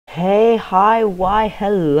Hey, hi, why,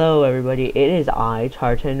 hello everybody, it is I,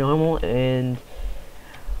 Tartan Normal, and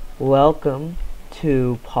welcome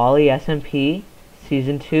to Poly Smp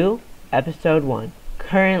Season 2, Episode 1.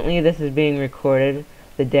 Currently, this is being recorded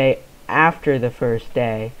the day after the first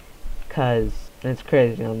day, cause it's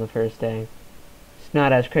crazy on the first day. It's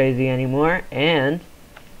not as crazy anymore, and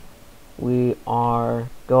we are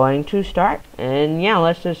going to start, and yeah,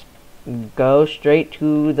 let's just go straight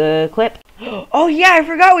to the clip. Oh yeah, I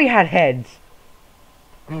forgot we had heads.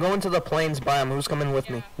 I'm going to the plains biome. Who's coming with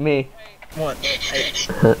me? Me. What?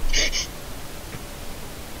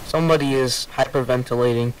 Somebody is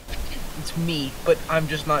hyperventilating. It's me, but I'm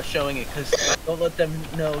just not showing it because don't let them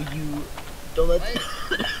know you. Don't let.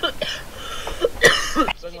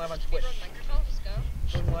 Going live on Twitch.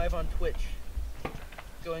 Going live on Twitch.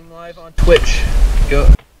 Going live on Twitch. Go.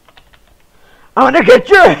 I'm gonna get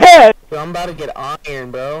your head. I'm about to get iron,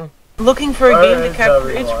 bro. Looking for a game to capture.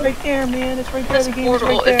 It's right there, man. It's right there. The game is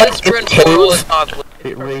right there. It's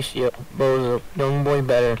hit ratio. Bozo. Young boy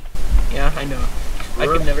better. Yeah, I know. I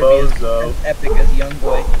could never be as epic as young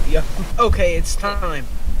boy. Yeah. Okay, it's time.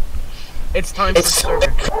 It's time for the server.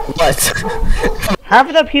 What? Half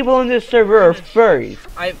of the people in this server are furries.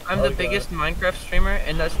 I'm the biggest Minecraft streamer,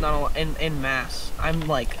 and that's not a lot in mass. I'm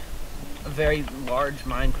like a very large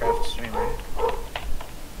Minecraft streamer.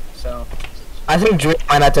 So. I think Drew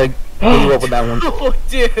might have to hit you up with that one. Oh,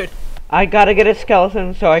 dude. I gotta get a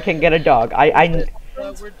skeleton so I can get a dog. We're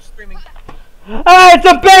streaming. Ah, it's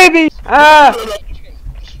a baby! Ah!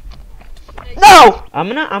 No! I'm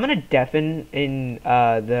gonna deafen in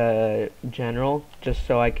the general just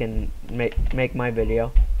so I can make my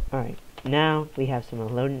video. Alright, now we have some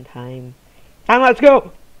alone time. And let's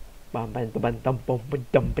go!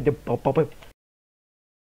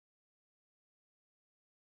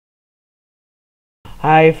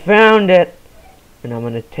 I found it! And I'm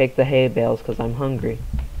gonna take the hay bales because I'm hungry.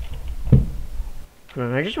 Hold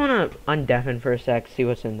on, I just wanna undeafen for a sec, see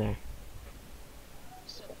what's in there.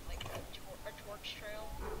 So, like, a torch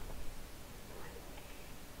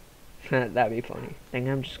trail? That'd be funny. I think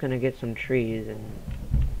I'm just gonna get some trees and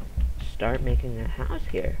start making a house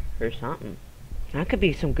here or something. That could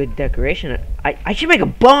be some good decoration. I should make a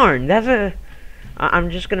barn! I'm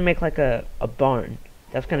just gonna make like a barn.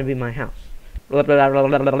 That's gonna be my house. Oh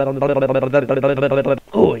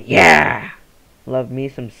yeah! Love me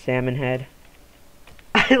some salmon head.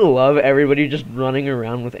 I love everybody just running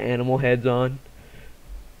around with animal heads on.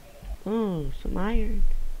 Oh, some iron.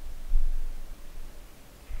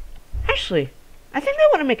 Actually, I think I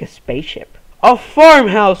want to make a spaceship. A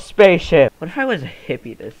farmhouse spaceship! What if I was a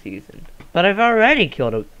hippie this season? But I've already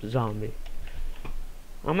killed a zombie.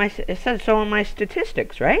 It says so on my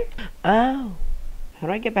statistics, right? Oh. How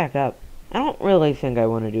do I get back up? I don't really think I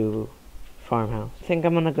want to do farmhouse. I think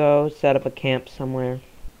I'm gonna go set up a camp somewhere.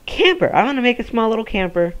 Camper! I want to make a small little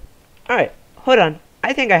camper. Alright, hold on.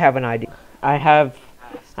 I think I have an idea. I have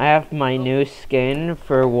my new skin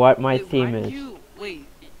for what my theme is. Wait.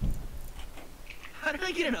 How did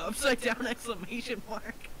I get an upside down exclamation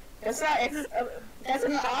mark? That's not, that's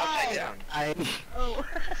an eye! Oh.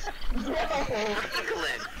 Oh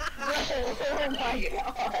my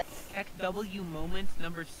god. XW moment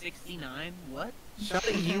number 69? What?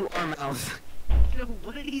 Shut you our mouth. No,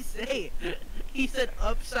 what did he say? He said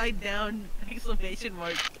upside down exclamation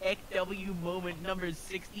mark XW moment number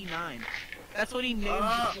 69. That's what he named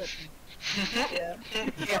it. Yeah.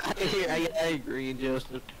 Yeah, I agree,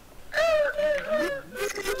 Joseph.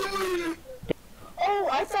 Oh,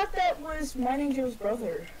 I thought that was Mining Joe's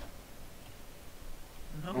brother.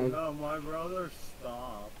 No, my brother,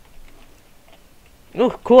 stop.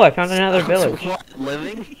 Oh, cool! I found another village. What,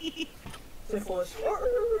 living? Syphilis.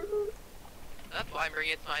 That's why I'm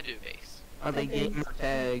bringing it to my new base. Are they gamer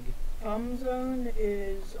tag? Zone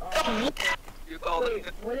is on. You called Wait,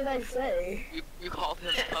 him. what did I say? You called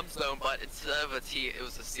him Zone, but instead of a T, it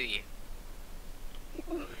was a C.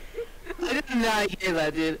 I did not hear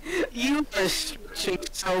that, dude. You are stretching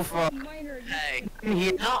so far. Hey.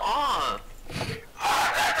 Here. No,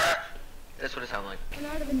 That's what it sounded like. And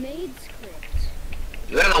out of the maid script.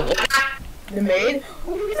 You don't know what? The maid?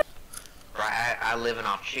 Right, I living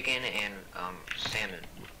off chicken and salmon.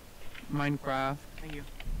 Minecraft. Thank you.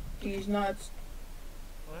 He's nuts.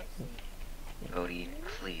 Odie,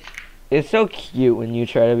 please. It's so cute when you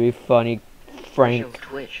try to be funny, Frank.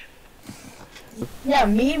 Twitch. Yeah,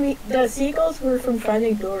 the seagulls were from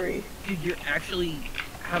Finding Dory. Dude, you actually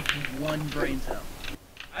have one brain cell.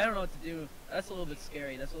 I don't know what to do. That's a little bit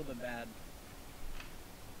scary. That's a little bit bad.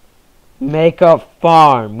 Make a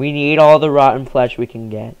farm. We need all the rotten flesh we can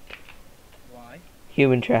get. Why?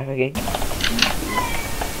 Human trafficking.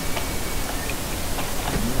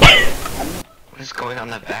 What's going on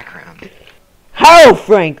in the background? How,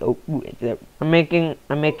 Frank? Oh, I'm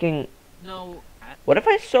making. No. What if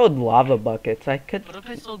I sold lava buckets? I could. What if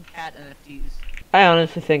I sold cat NFTs? I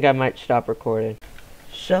honestly think I might stop recording.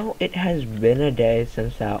 So it has been a day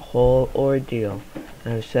since that whole ordeal.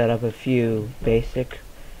 I've set up a few basic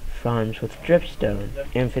farms with dripstone,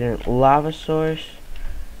 infinite lava source,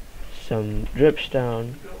 some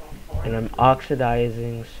dripstone, and I'm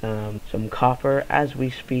oxidizing some copper as we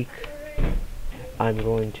speak. I'm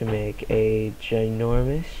going to make a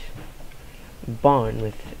ginormous barn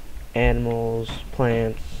with animals,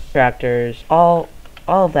 plants, tractors, all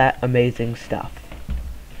that amazing stuff.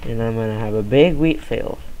 And I'm gonna have a big wheat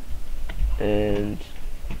field, and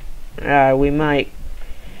we might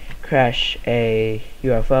crash a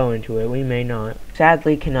UFO into it. We may not.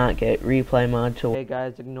 Sadly, cannot get replay mod. So, hey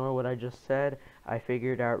guys, ignore what I just said. I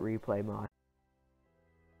figured out replay mod.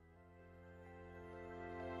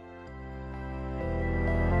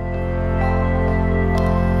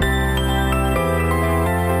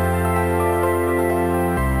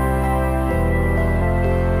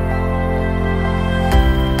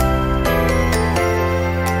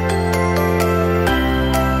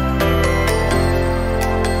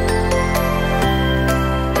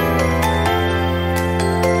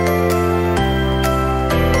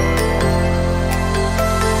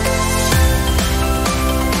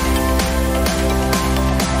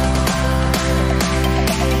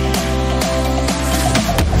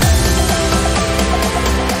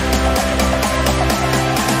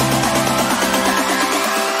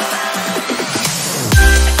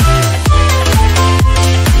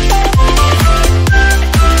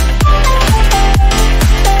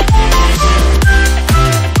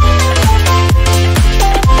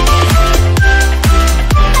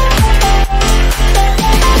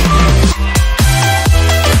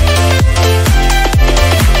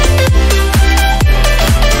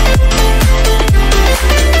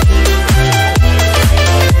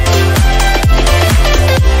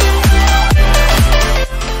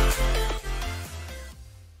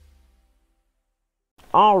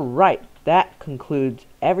 Alright, that concludes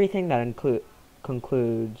everything. That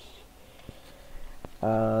concludes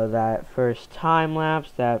that first time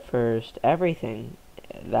lapse, that first everything.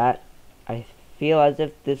 That I feel as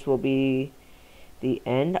if this will be the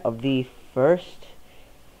end of the first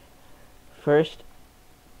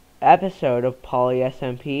episode of Poly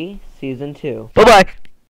Smp Season 2. Bye-bye.